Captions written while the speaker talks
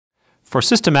For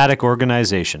systematic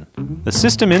organization, the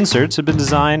system inserts have been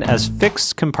designed as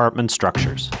fixed compartment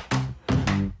structures.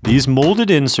 These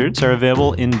molded inserts are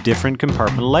available in different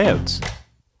compartment layouts,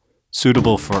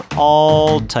 suitable for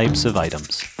all types of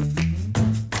items.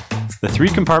 The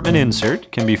 3-compartment insert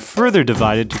can be further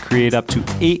divided to create up to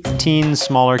 18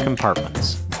 smaller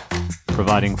compartments,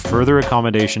 providing further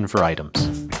accommodation for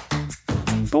items.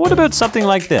 But what about something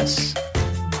like this?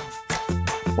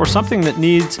 Or something that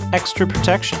needs extra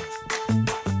protection?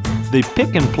 The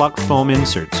pick and pluck foam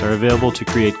inserts are available to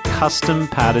create custom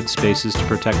padded spaces to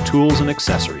protect tools and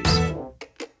accessories.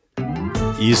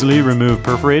 Easily remove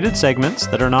perforated segments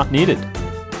that are not needed.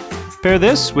 Pair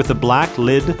this with a black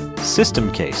lid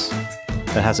system case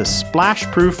that has a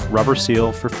splash-proof rubber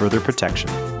seal for further protection.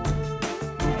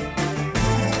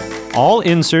 All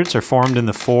inserts are formed in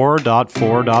the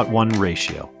 4:4:1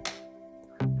 ratio.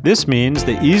 This means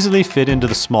they easily fit into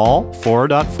the small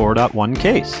 4:4:1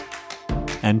 case,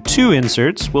 and 2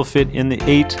 inserts will fit in the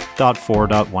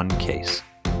 8:4:1 case.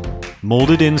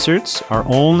 Molded inserts are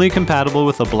only compatible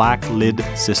with a black lid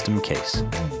system case.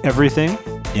 Everything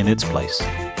in its place.